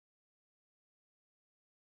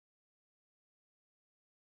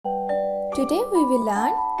Today we will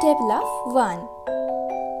learn table of 1.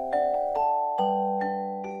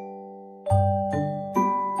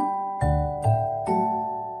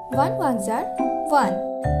 1 ones are 1.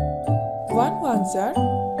 1 ones are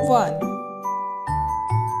 1.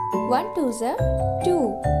 1 twos are 2.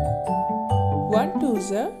 1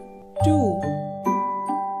 twos are 2.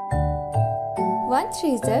 1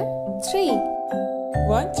 threes are 3.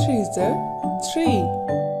 1 threes are 3.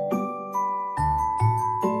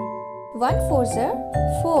 1 fours are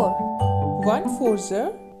 4. 1 fours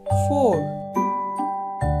are 4.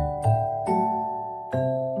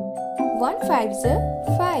 1 fives are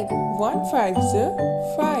 5. 1 fives are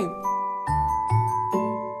 5.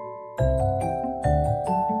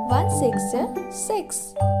 1 six are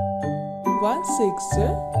 6. 1 6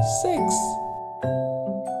 are 6.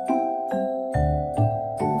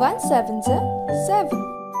 1 sevens are 7.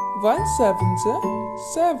 1 sevens are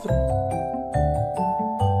 7.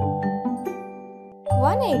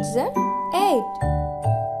 1 eights are 8.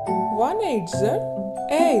 1 eights are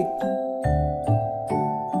 8.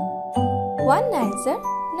 1 nines are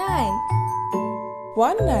 9.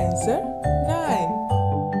 1 nines are 9.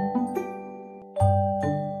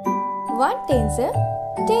 1 tens are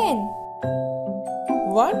 10.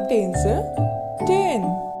 1 tens are 10.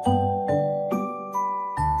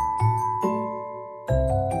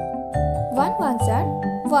 1 ones are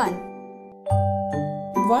 1.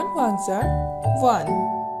 1 ones are 1.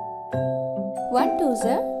 1 twos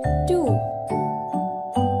are 2.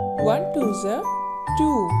 1 twos are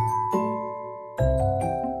 2.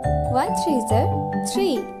 1 threes are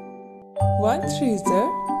 3. 1 threes are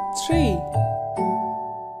 3.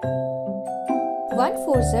 1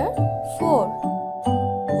 fours are 4.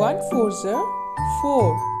 1 fours are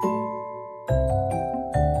 4.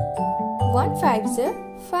 1 fives are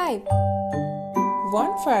 5.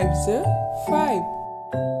 1 fives are 5.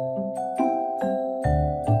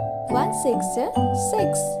 1 six are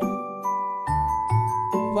 6.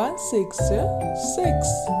 1 6 are 6.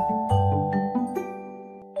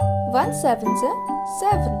 1 sevens are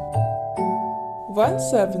 7. 1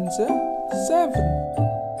 sevens are 7.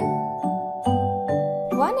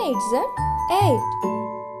 1 eights are 8.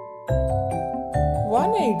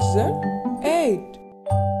 1 eights are 8.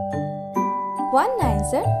 1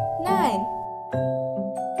 nines are 9.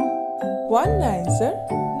 1 nines are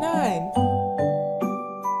 9.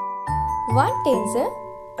 1 tens are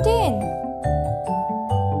 10.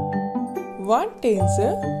 1 tens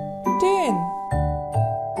are 10.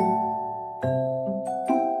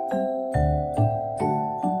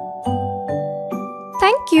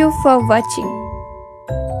 Thank you for watching.